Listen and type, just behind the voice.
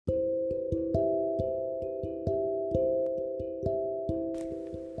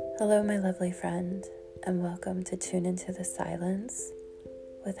Hello, my lovely friend, and welcome to Tune Into the Silence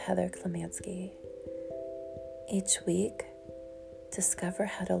with Heather Klemansky. Each week, discover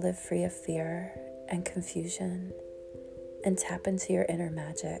how to live free of fear and confusion and tap into your inner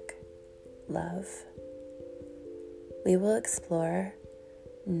magic, love. We will explore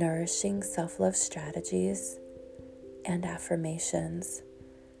nourishing self-love strategies and affirmations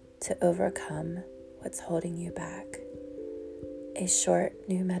to overcome what's holding you back. A short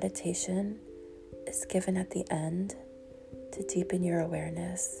new meditation is given at the end to deepen your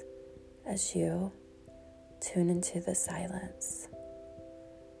awareness as you tune into the silence.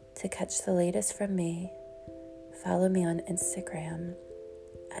 To catch the latest from me, follow me on Instagram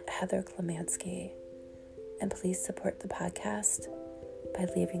at Heather Klemansky, and please support the podcast by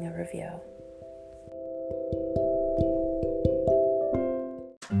leaving a review.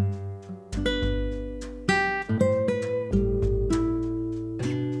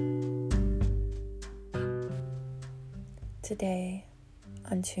 Today,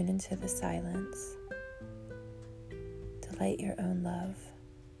 on Tune Into the Silence, delight your own love.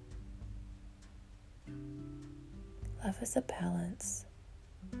 Love is a balance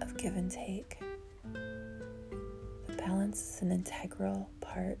of give and take. The balance is an integral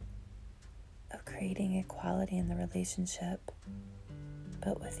part of creating equality in the relationship,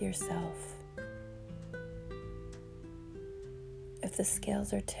 but with yourself. If the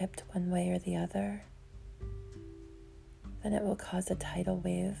scales are tipped one way or the other, then it will cause a tidal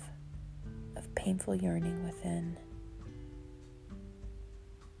wave of painful yearning within.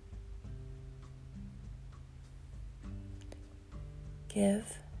 Give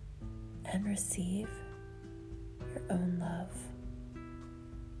and receive your own love.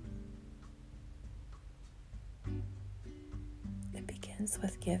 It begins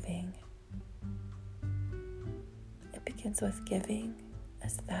with giving. It begins with giving,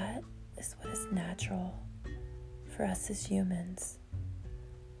 as that is what is natural for us as humans.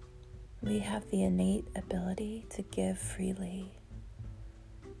 We have the innate ability to give freely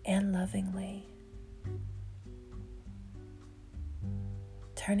and lovingly.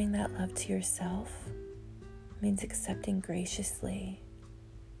 Turning that love to yourself means accepting graciously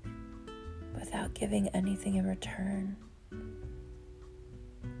without giving anything in return,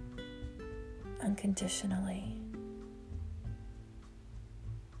 unconditionally.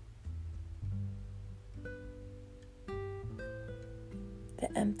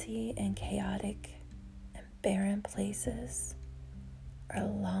 The empty and chaotic and barren places are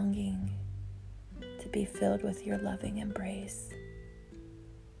longing to be filled with your loving embrace.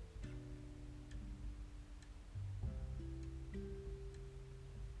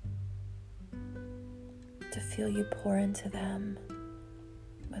 To feel you pour into them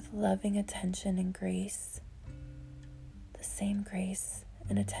with loving attention and grace, the same grace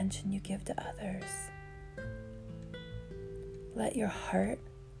and attention you give to others. Let your heart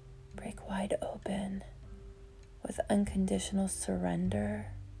break wide open with unconditional surrender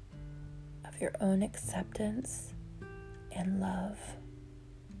of your own acceptance and love.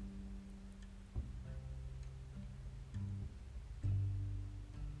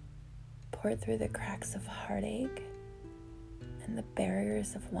 Pour through the cracks of heartache and the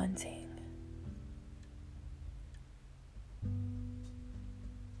barriers of wanting.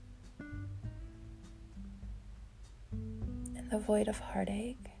 In the void of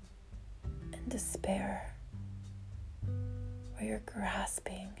heartache and despair, where you're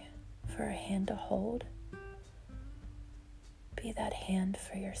grasping for a hand to hold, be that hand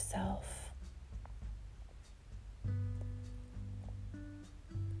for yourself.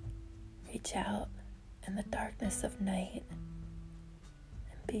 Reach out in the darkness of night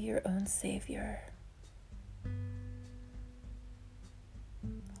and be your own savior.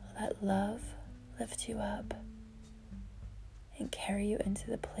 Let love lift you up and carry you into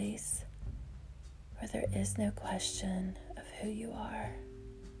the place where there is no question of who you are.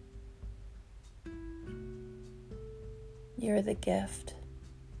 You're the gift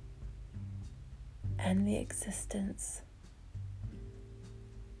and the existence.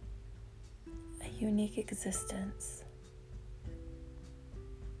 A unique existence.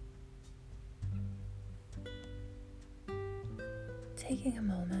 Taking a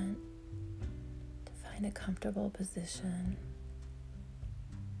moment to find a comfortable position,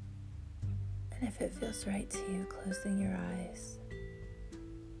 and if it feels right to you, closing your eyes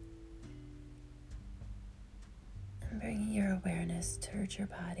and bringing your awareness towards your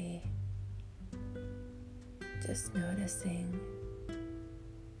body, just noticing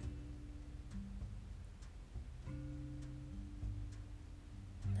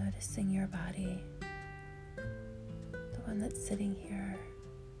your body, the one that's sitting here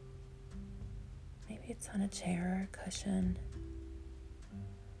Maybe it's on a chair or a cushion,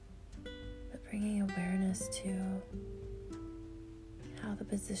 but bringing awareness to how the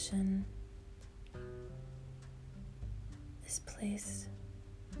position is placed,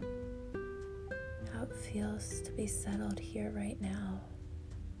 how it feels to be settled here right now.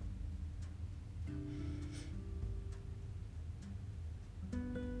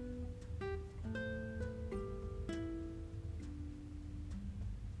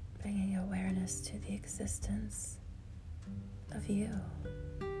 Bringing awareness to the existence of you.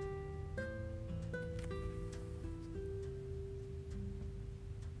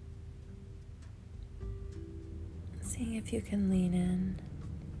 Seeing if you can lean in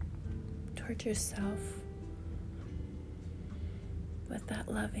toward yourself with that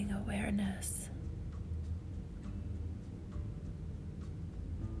loving awareness.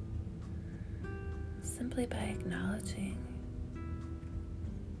 Simply by acknowledging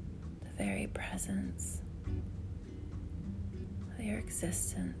the very presence of your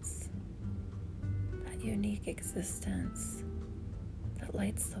existence, that unique existence that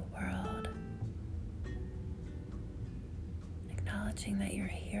lights the world. Acknowledging that you're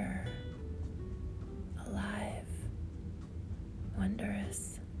here, alive,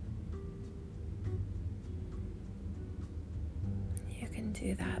 wondrous. You can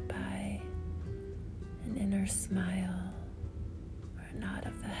do that by an inner smile or a nod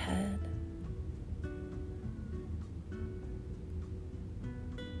of the head.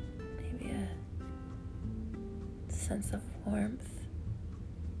 Maybe a sense of warmth.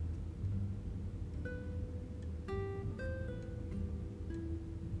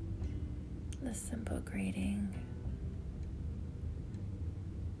 A simple greeting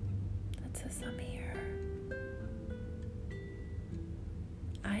that says, I'm here.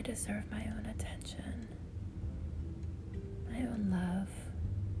 I deserve my own attention, my own love,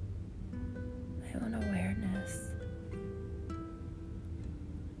 my own awareness.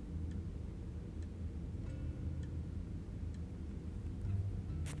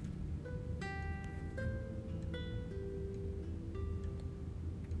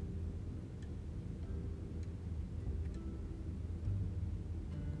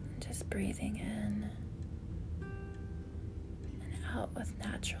 Just breathing in and out with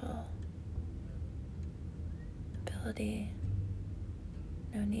natural ability.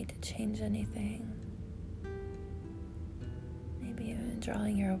 No need to change anything. Maybe even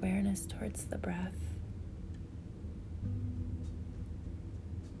drawing your awareness towards the breath.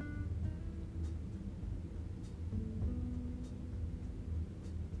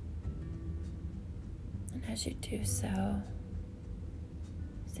 And as you do so,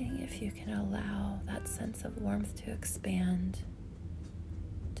 seeing if you can allow that sense of warmth to expand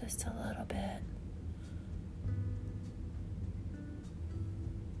just a little bit.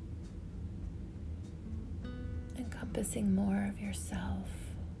 Encompassing more of yourself.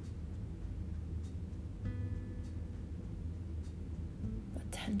 With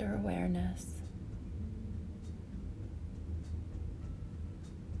tender awareness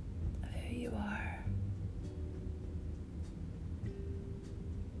of who you are.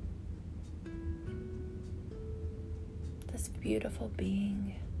 This beautiful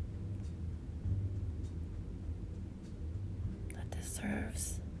being that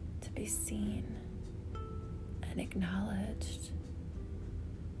deserves to be seen and acknowledged.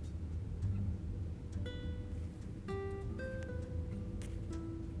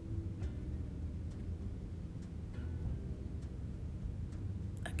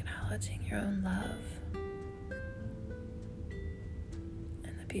 Acknowledging your own love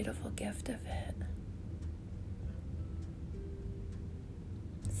and the beautiful gift of it.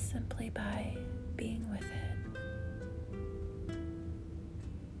 Simply by being with it.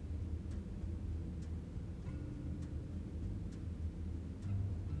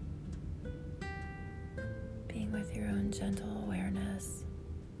 Being with your own gentle awareness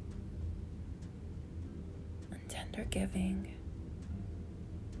and tender giving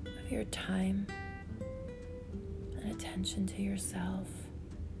of your time and attention to yourself.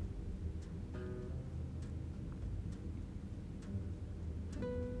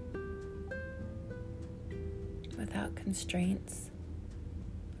 Without constraints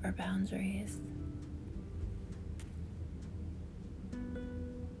or boundaries.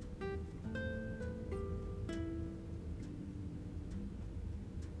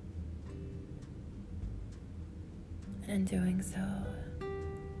 And in doing so,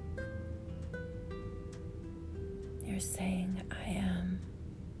 you're saying, I am.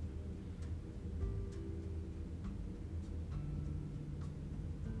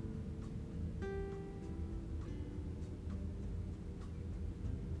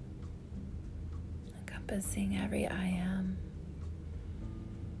 encompassing every I am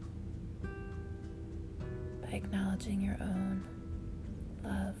by acknowledging your own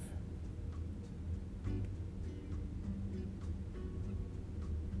love.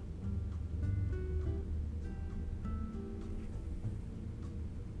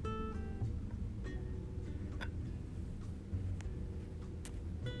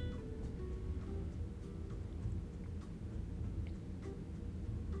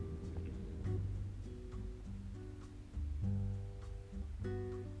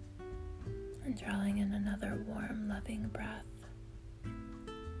 And drawing in another warm, loving breath.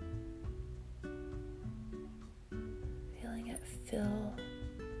 Feeling it fill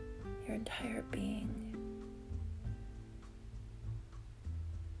your entire being.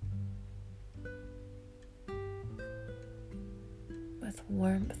 With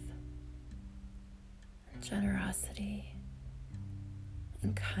warmth and generosity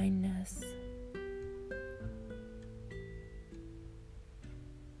and kindness.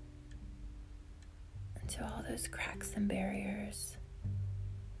 To all those cracks and barriers,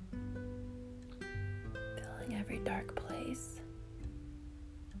 filling every dark place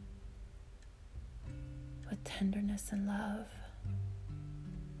with tenderness and love.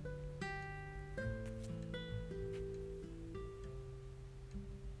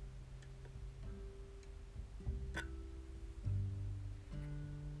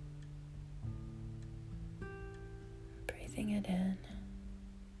 Breathing it in.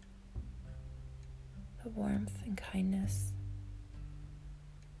 The warmth and kindness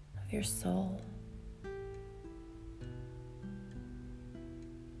of your soul.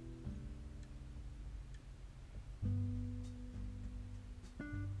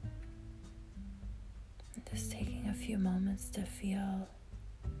 And just taking a few moments to feel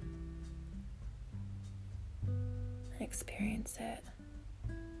and experience it.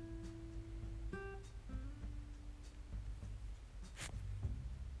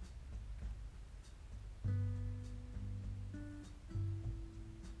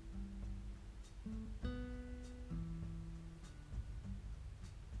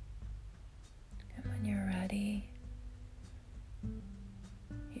 When you're ready,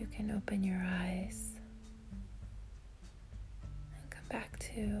 you can open your eyes and come back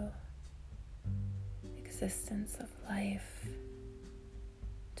to existence of life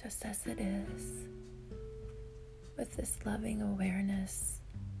just as it is, with this loving awareness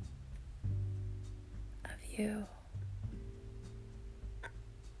of you,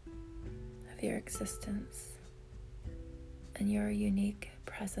 of your existence, and your unique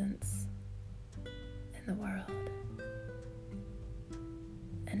presence in the world.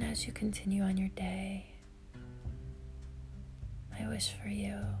 And as you continue on your day, my wish for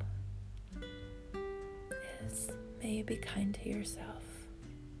you is, may you be kind to yourself.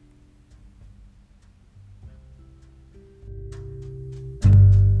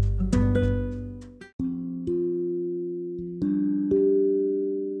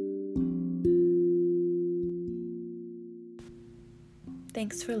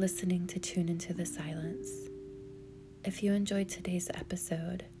 Thanks for listening to Tune Into the Silence. If you enjoyed today's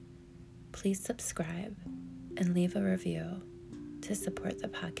episode, please subscribe and leave a review to support the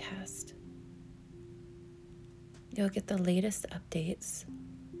podcast. You'll get the latest updates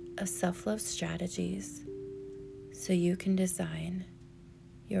of self-love strategies so you can design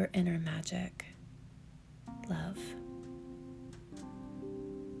your inner magic, love.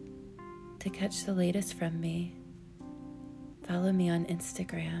 To catch the latest from me, follow me on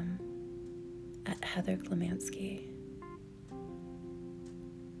Instagram at Heather Klemansky.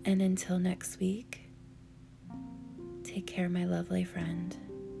 And until next week, take care, my lovely friend,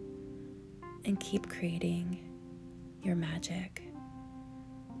 and keep creating your magic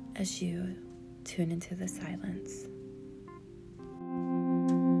as you tune into the silence.